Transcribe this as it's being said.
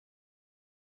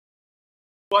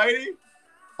Whitey.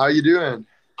 How you doing?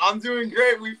 I'm doing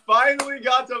great. We finally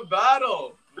got to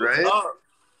battle. What's Right? up?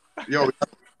 Yo, we got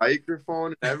the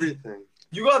microphone and everything.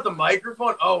 You got the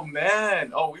microphone? Oh,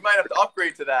 man. Oh, we might have to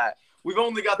upgrade to that. We've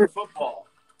only got the football.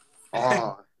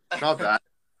 Oh, not bad.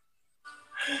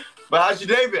 But how's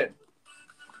your day been?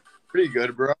 Pretty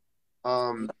good, bro.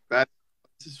 This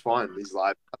is fun. These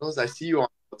live battles. I see you on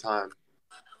all the time.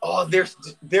 Oh, they're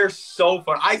so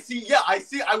fun. I see.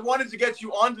 I wanted to get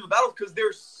you onto the battles because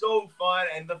they're so fun,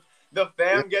 and the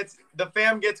fam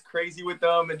gets crazy with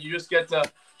them, and you just get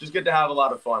to have a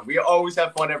lot of fun. We always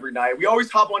have fun every night. We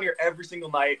always hop on here every single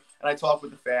night, and I talk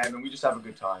with the fam, and we just have a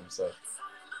good time.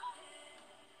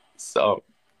 So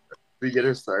We get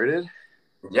her started.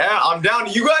 yeah, I'm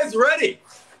down. You guys ready?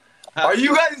 Are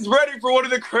you guys ready for one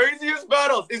of the craziest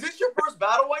battles? Is this your first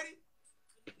battle, Whitey?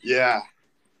 Yeah.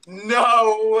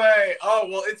 No way. Oh,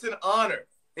 well, it's an honor.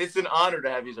 It's an honor to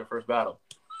have you as our first battle.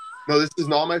 No, this is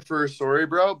not my first story,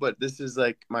 bro, but this is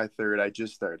like my third. I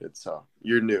just started, so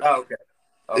you're new. Oh, okay.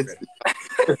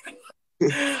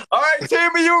 All right, team,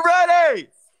 are you ready?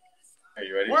 Are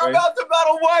you ready? We're about to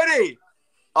battle Whitey.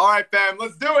 All right, fam,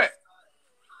 let's do it.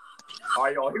 All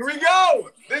right, y'all, here we go.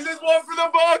 This is one for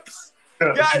the books.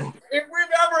 Guys, if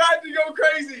we've ever had to go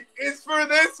crazy, it's for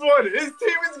this one. His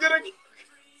team is going to...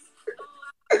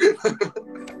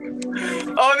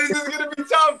 Oh, this is going to be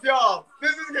tough, y'all.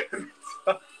 This is going to be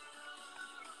tough.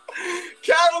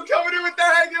 Cattle coming in with the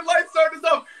hanging lights starting us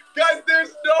off. Guys,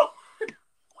 there's no...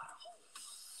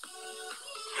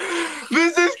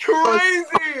 This is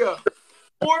crazy.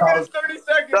 4 minutes, 30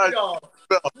 seconds, y'all.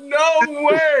 No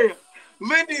way.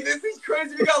 Lindy, this is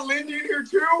crazy. We got Lindy in here,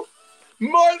 too.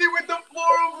 Marley with the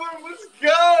floral bloom. Let's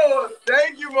go.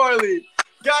 Thank you, Marley.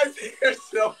 Guys, there's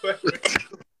no way.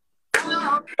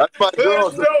 That's my girl.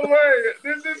 There's no way.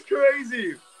 This is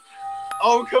crazy.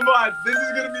 Oh, come on. This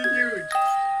is going to be huge.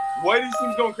 Whitey's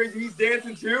team's going crazy. He's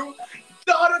dancing, too.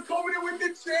 Donna coming in with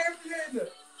the champion.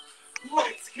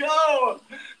 Let's go.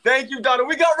 Thank you, Donna.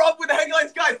 We got Rob with the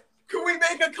headlines, guys. Can we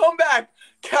make a comeback?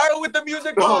 Carol with the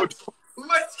music box.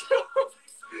 Let's go.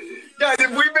 Guys, if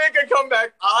we make a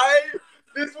comeback,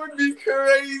 this would be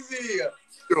crazy.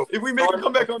 If we make a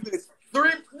comeback on this. No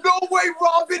way,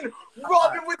 Robin.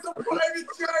 Robin with the private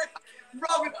jet.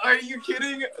 Robin, are you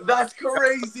kidding? That's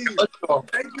crazy.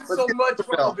 Thank you so much,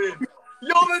 Robin.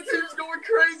 Yo, the team's going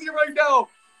crazy right now.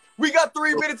 We got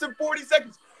 3 minutes and 40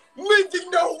 seconds. Lindy,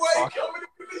 no way, coming in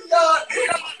with the yacht.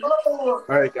 All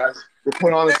right, guys. We're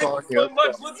putting on a song here. So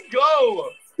much. Let's go.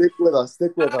 Stick with us.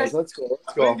 Let's go.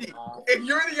 Lindy, if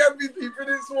you're the MVP for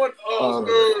this one,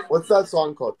 what's that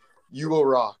song called? You Will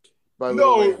Rock. By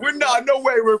no, Lil Wayne. we're not. No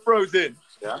way, we're frozen.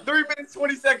 Yeah? 3 minutes,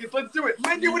 20 seconds. Let's do it.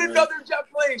 Lindy with another jet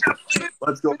plane.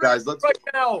 Let's go, guys. Let's right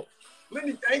now.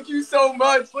 Lindy, thank you so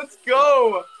much. Let's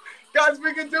go. Guys,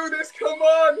 we can do this. Come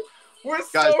on. We're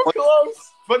so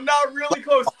close, but not really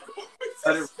close.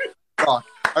 All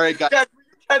right, guys. Guys, we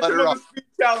can catch him on the speed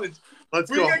challenge. Let's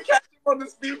go. We can catch him on the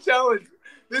speed challenge.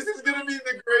 This is going to be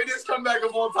the greatest comeback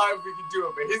of all time if we can do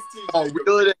it, but his team. Oh,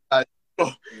 reel it in, guys. We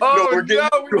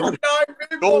got 9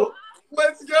 people. No.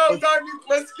 Let's go,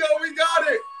 let's go. We got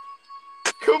it.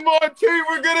 Come on, team.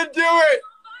 We're going to do it.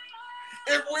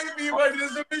 If we beat Whitey,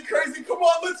 this would be crazy. Come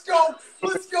on, let's go.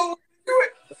 Let's go. Do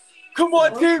it. Come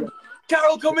on, team.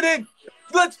 Carol coming in.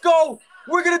 Let's go.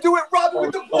 We're going to do it. Robin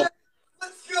with the play.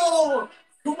 Let's go.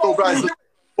 Come on, guys.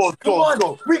 Come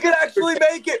on. We can actually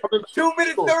make it. 2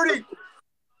 minutes 30.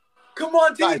 Come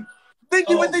on, team.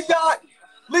 Lindy with the yacht.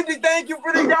 Lindy, thank you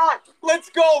for the yacht. Let's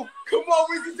go. Come on,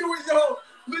 we can do it, yo.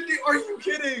 Lindy, are you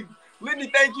kidding?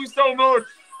 Lindy, thank you so much.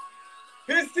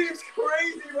 His team's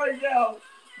crazy right now.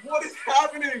 What is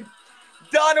happening?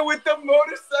 Donna with the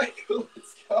motorcycle.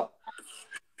 Let's go.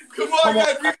 Come on,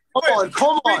 guys.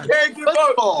 Come on. We can't give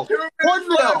up. 1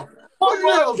 0. 1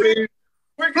 0, baby.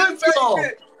 We're going to make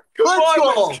it. Let's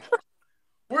go.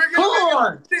 We're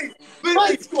going to make it. Lindy,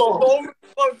 Let's go. so much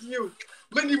love to you.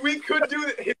 Lindy, we could do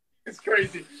it. His team is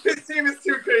crazy. His team is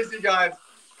too crazy, guys.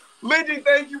 Lindy,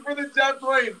 thank you for the jet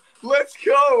plane. Let's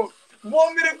go.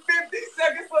 1 minute, 50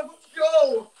 seconds left. Let's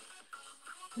go.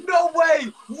 No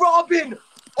way. Robin,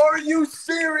 are you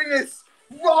serious?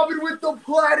 Robin with the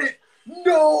planet.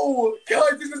 No.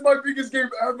 Guys, this is my biggest game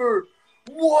ever.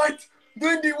 What?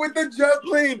 Lindy with the jet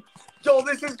plane. Yo,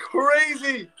 this is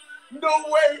crazy. No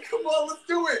way. Come on, let's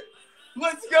do it.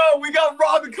 Let's go. We got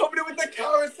Robin coming in with the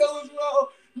carousel as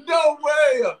well. No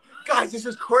way. Guys, this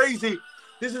is crazy.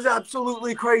 This is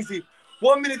absolutely crazy.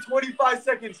 1 minute, 25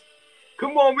 seconds.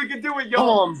 Come on, we can do it,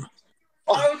 y'all.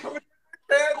 Let's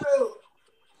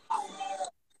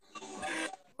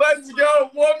go.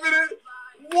 1 minute.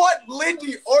 What,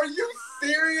 Lindy? Are you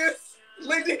serious?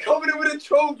 Lindy, Lindy coming in with a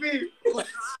trophy.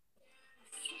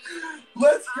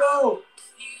 Let's go.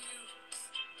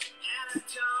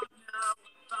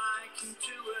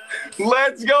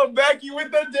 Let's go, Becky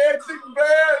with the dancing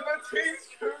bear. The team's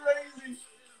crazy.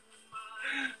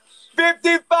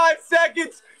 55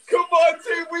 seconds. Come on,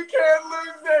 team. We can't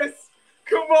lose this.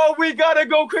 Come on, we gotta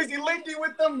go crazy. Lindy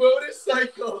with the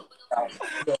motorcycle.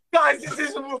 Guys, this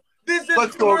is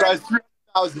Let's go, guys.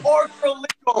 3,000. Or for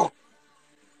legal.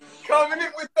 Coming in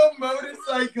with the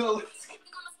motorcycle.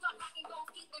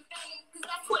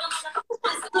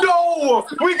 No,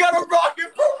 we got a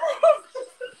rocket for Robin.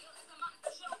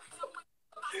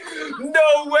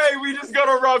 No way, we just got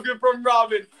a rocket from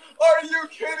Robin. Are you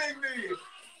kidding me?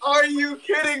 Are you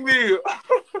kidding me?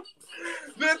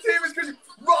 The team is crazy.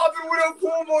 Robin with a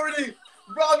pool party.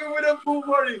 Robin with a pool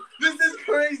party. This is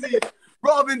crazy.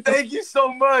 Robin, thank you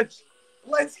so much.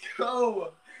 Let's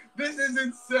go. This is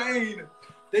insane.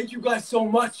 Thank you guys so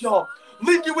much, y'all.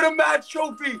 Lindy with a match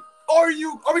trophy. Are we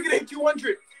gonna hit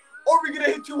 200? Are we gonna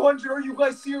hit 200? Are you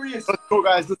guys serious? Let's go,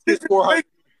 guys. Let's hit 400.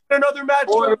 Another match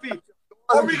trophy.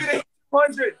 Are we gonna hit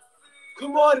 200?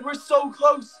 Come on, we're so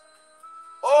close.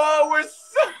 Oh, we're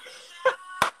so...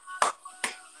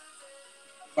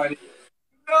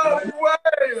 No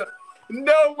way!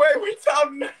 No way, we're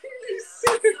top 96!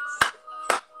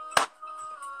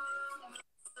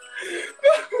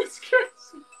 That was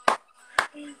crazy.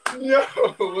 No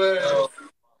way.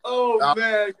 Oh,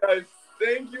 man, guys.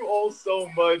 Thank you all so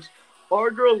much. Our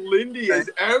girl Lindy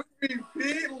is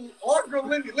MVP. Our girl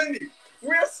Lindy,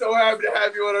 we're so happy to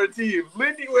have you on our team.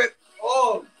 Lindy went,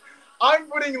 I'm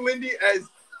putting Lindy as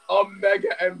a mega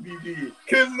MVP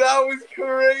because that was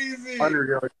crazy.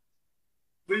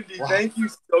 Lindy, thank you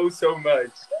so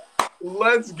much.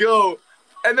 Let's go.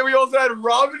 And then we also had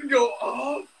Robin go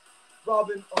off.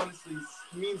 Robin, honestly,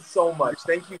 means so much.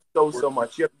 Thank you so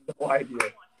much. You have no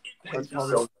idea. Thank you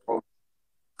so much.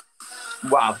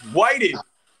 Wow. Whitey.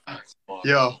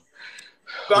 Yo.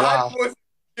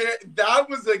 That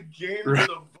was a game for the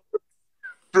books.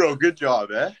 Bro, good job,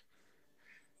 eh?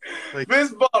 Like,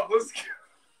 Miss Bob, let's go.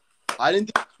 I didn't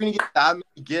think we were going to get that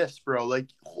many gifts, bro. Like,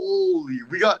 holy.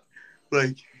 We got,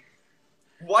 like...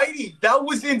 Whitey, that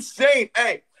was insane.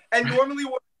 Hey, and normally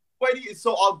what Whitey is,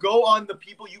 so I'll go on the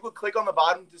people. You could click on the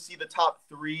bottom to see the top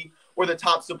 3 or the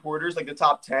top supporters, like the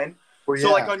top 10. Oh, yeah.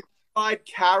 So, like, on your side,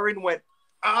 Karen went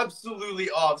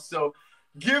absolutely off. So,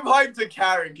 give hype to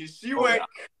Karen because she went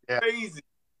crazy.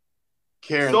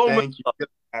 Karen, so thank you.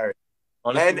 Karen.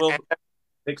 Honestly,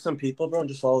 pick some people, bro, and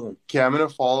just follow them. Okay, I'm going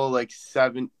to follow, like,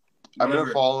 7. I'm going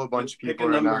to follow a bunch of people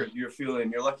right now. Pick a number you're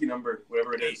feeling, your lucky number,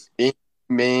 whatever it is.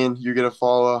 Main, you're going to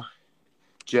follow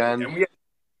Jen. And we have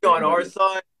on our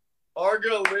side, our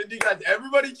girl Lindy. Guys,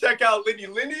 everybody check out Lindy.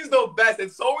 Lindy's the best,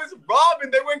 and so is Robin.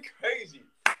 They went crazy.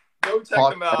 Go check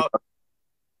them out.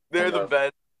 They're the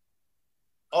best.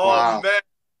 Oh, wow. Man.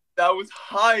 That was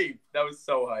hype. That was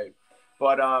so hype.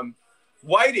 But,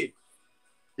 Whitey.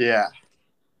 Yeah.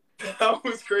 That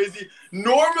was crazy.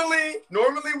 Normally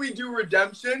we do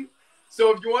redemption.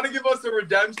 So if you want to give us a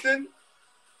redemption,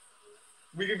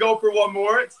 we could go for one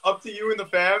more. It's up to you and the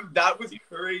fam. That was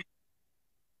crazy.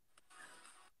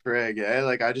 Craig, eh?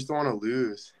 Like, I just don't want to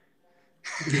lose.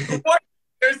 What?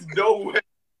 There's no way.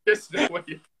 There's no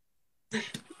way.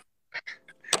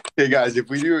 Hey, guys, if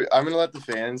we do, I'm going to let the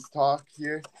fans talk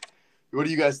here. What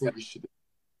do you guys think we should do?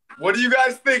 What do you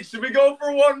guys think? Should we go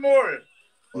for one more?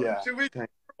 Yeah. Should we go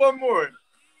for one more?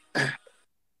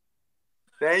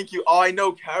 Thank you. Oh, I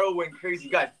know Carol went crazy.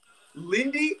 Guys,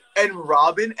 Lindy and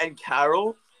Robin and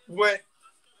Carol went,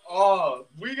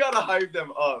 we got to hype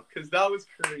them up because that was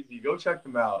crazy. Go check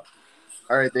them out.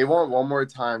 All right, they want one more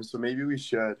time, so maybe we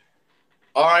should.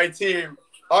 All right, team.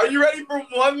 Are you ready for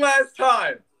one last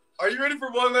time? Are you ready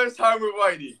for one last time with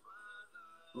Whitey?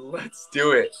 Let's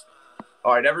do it.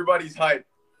 All right, everybody's hyped.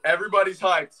 Everybody's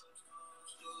hyped.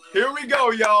 Here we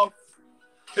go, y'all.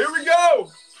 Here we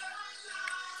go.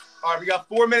 All right, we got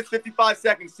 4 minutes, 55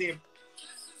 seconds, team.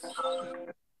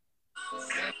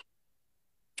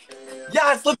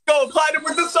 Yes, let's go. Platinum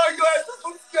with the sunglasses.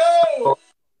 Let's go.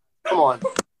 Come on.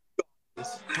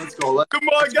 Let's go. Come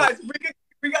on, guys.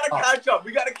 We got to catch up.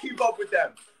 We got to keep up with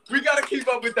them. We got to keep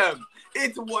up with them.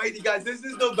 It's Whitey, guys. This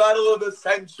is the battle of the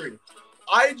century.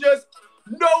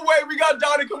 No way. We got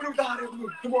Donnie coming with the hot air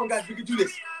balloon. Come on, guys. We can do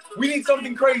this. We need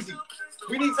something crazy.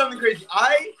 We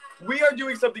are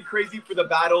doing something crazy for the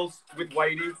battles with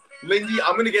Whitey. Lindy,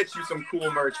 I'm gonna get you some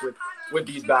cool merch with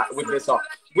this battle.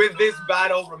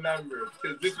 Remember,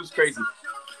 because this was crazy.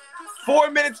 4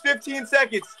 minutes, 15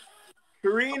 seconds.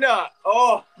 Karina,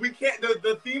 we can't.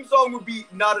 The theme song would be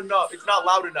not enough. It's not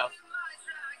loud enough.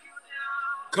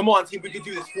 Come on, team. We can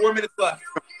do this. 4 minutes left.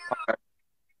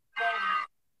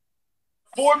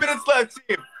 4 minutes left,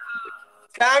 team.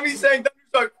 Tammy's saying,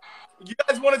 you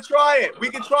guys want to try it? We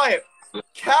can try it.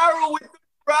 Carol with the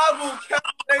travel. Carol,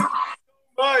 thank you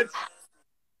so much.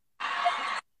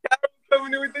 Carol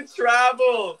coming in with the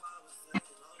travel.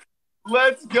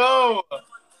 Let's go.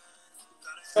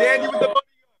 Sandy with the money.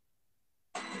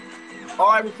 All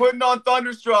right, we're putting on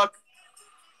Thunderstruck.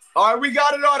 All right, we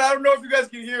got it on. I don't know if you guys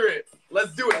can hear it.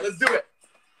 Let's do it. Let's do it.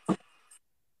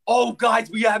 Oh, guys,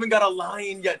 we haven't got a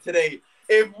lion yet today.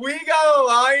 If we got a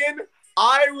lion,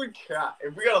 I would cry.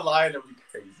 If we got a lion, that would be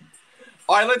crazy.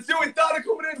 All right, let's do it. Donna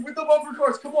coming in with the bumper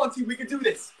cars. Come on, team. We can do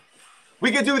this.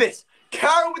 We can do this.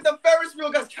 Carol with the Ferris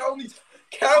wheel, guys.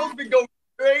 Carol's been going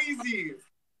crazy.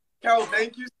 Carol,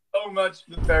 thank you so much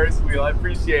for the Ferris wheel. I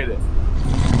appreciate it.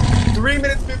 3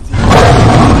 minutes 15.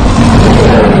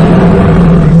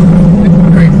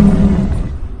 Crazy.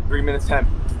 3 minutes 10.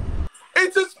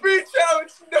 It's a speed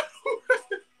challenge. No.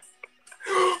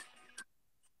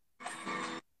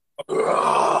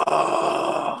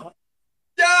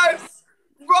 Yes!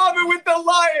 Robin with the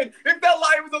lion. If that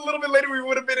lion was a little bit later, we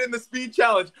would have been in the speed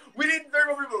challenge. We didn't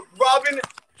very well. Robin,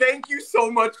 thank you so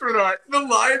much for that. The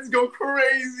lions go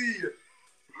crazy.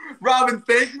 Robin,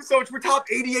 thank you so much. We're top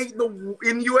 88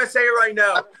 in USA right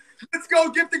now. Let's go,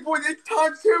 Gifting Boys. It's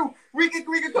time 2. We can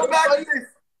come back to this.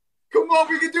 Come on,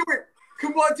 we can do it.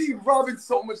 Come on, team. Robin,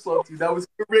 so much love to you. That was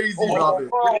crazy, Robin.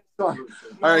 All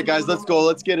right, guys, let's go.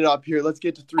 Let's get it up here. Let's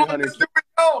get to 300. Let's do it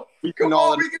now. Come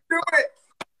on, we can do it.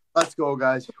 Let's go,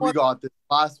 guys. We got this.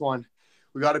 Last one.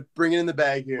 We got to bring it in the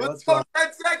bag here. Let's go.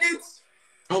 10 seconds.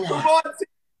 Come on. Come on, team.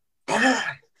 Come on.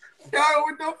 Carol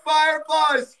with the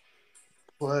Fireflies.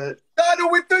 What? Donna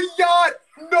with the yacht.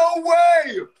 No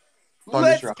way.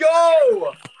 Let's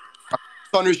go.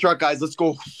 Thunderstruck, guys. Let's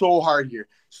go so hard here.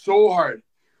 So hard.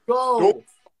 Go.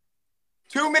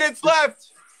 2 minutes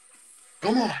left.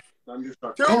 Come on. 2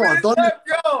 minutes left.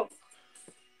 Go.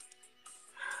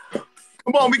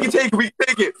 Come on. We can take it. We can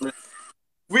take it.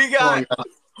 We got it.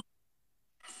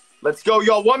 Let's go,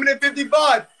 y'all. 1 minute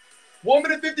 55. 1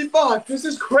 minute 55. This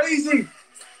is crazy.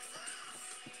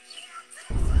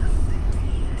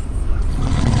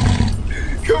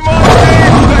 Come on,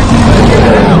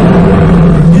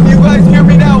 can you guys hear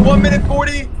me now? 1 minute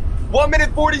 40. 1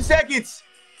 minute 40 seconds.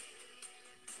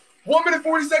 1 minute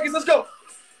 40 seconds. Let's go.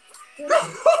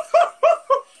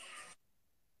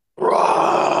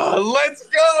 Let's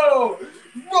go.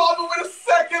 Robin with a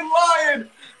second lion.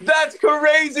 That's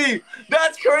crazy.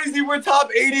 That's crazy. We're top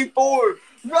 84.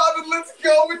 Robin, let's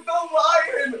go with the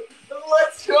lion.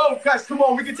 Let's go. Guys, come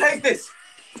on. We can take this.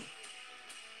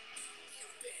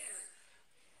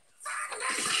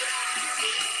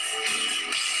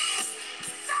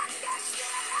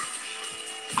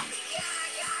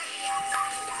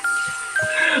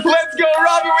 Let's go,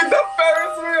 Robin with the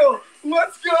Ferris wheel.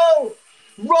 Let's go.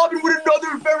 Robin with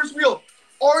another Ferris wheel.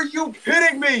 Are you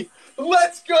kidding me?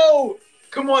 Let's go.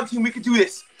 Come on, team. We can do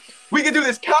this. We can do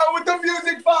this. Carol with the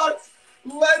music box.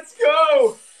 Let's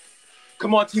go.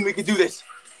 Come on, team. We can do this.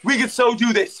 We can so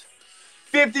do this.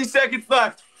 50 seconds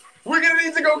left. We're going to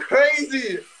need to go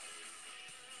crazy.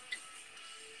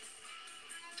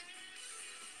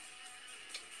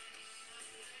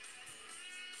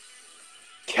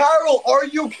 Carol, are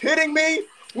you kidding me?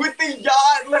 With the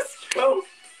yacht, let's go.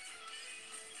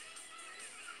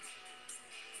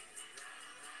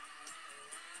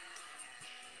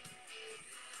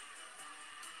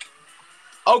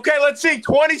 Okay, let's see.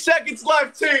 20 seconds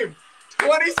left, team.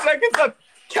 20 seconds left.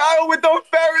 Carol with the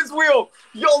Ferris wheel.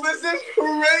 Yo, this is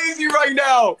crazy right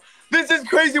now. This is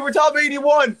crazy. We're top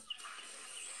 81.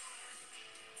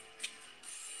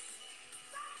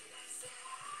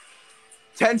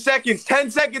 Ten seconds,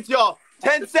 y'all.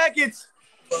 10 seconds.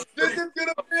 This is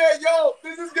gonna be it, yo.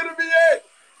 This is gonna be it.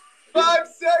 5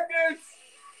 seconds.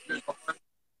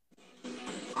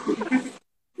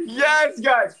 Yes,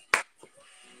 guys.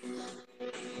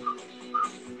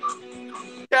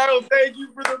 Carol, thank you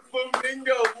for the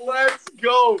flamingo. Let's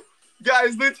go.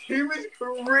 Guys, the team is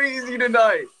crazy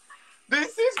tonight.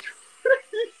 This is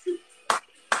crazy.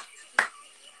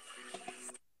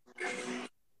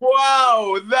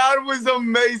 Wow, that was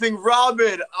amazing.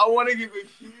 Robin, I want to give a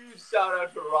huge shout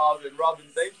out to Robin. Robin,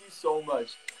 thank you so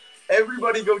much.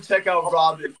 Everybody go check out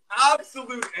Robin.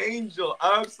 Absolute angel.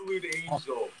 Absolute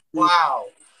angel.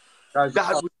 Wow. Guys,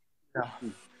 That was,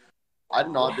 I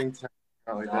did not think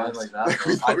like that.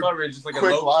 I thought we were just like a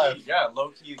low-key. Yeah,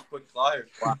 low-key quick flyer.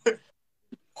 Wow.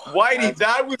 Whitey,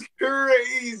 that was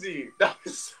crazy. That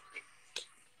was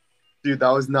dude, that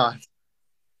was nuts.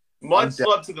 much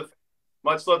love to the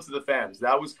Much love to the fans.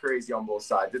 That was crazy on both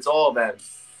sides. It's all them.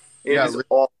 It Yeah, is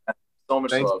all them. So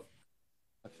much thanks. love.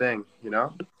 A thing, you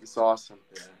know? It's awesome.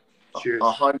 Yeah. Cheers.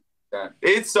 100%.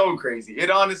 It's so crazy. It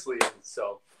honestly is.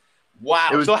 So, wow.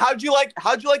 It was- So how'd you like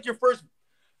your first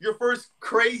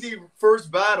crazy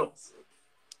first battles?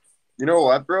 You know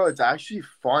what, bro? It's actually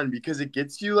fun because it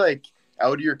gets you like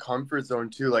out of your comfort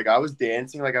zone too. Like I was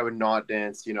dancing like I would not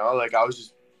dance, you know? Like I was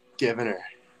just giving her.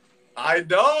 I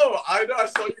know. I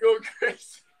saw you go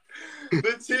crazy.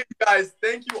 The team, guys,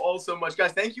 thank you all so much.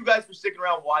 Guys, thank you guys for sticking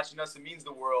around watching us. It means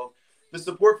the world. The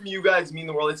support from you guys mean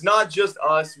the world. It's not just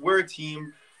us. We're a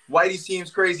team. Whitey's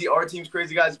team's crazy. Our team's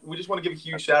crazy, guys. We just want to give a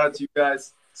huge shout out to you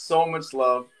guys. So much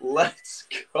love. Let's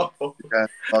go. Yeah,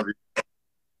 love you.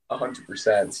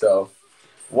 100%. So,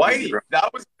 Whitey, that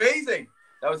was amazing.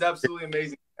 That was absolutely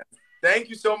amazing. Thank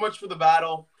you so much for the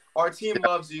battle. Our team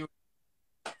loves you.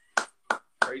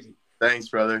 Crazy. Thanks,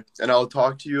 brother. And I'll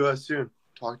talk to you soon.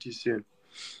 Talk to you soon.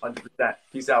 100%.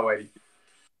 Peace out, Whitey.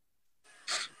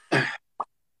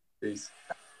 Peace.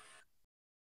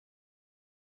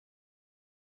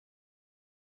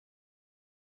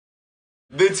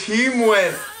 The team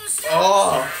went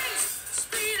off.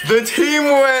 The team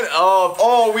went off.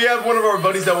 Oh, we have one of our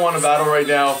buddies that won a battle right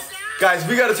now. Guys,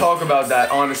 we got to talk about that,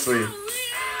 honestly.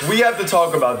 We have to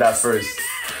talk about that first.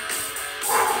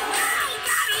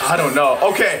 I don't know.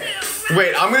 Okay.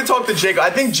 Wait, I'm going to talk to Jacob. I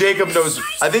think Jacob knows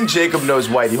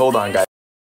Whitey. Hold on, guys.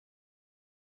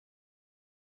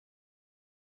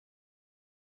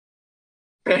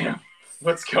 Bam.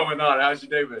 What's going on? How's your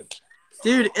day been?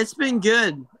 Dude, it's been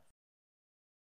good.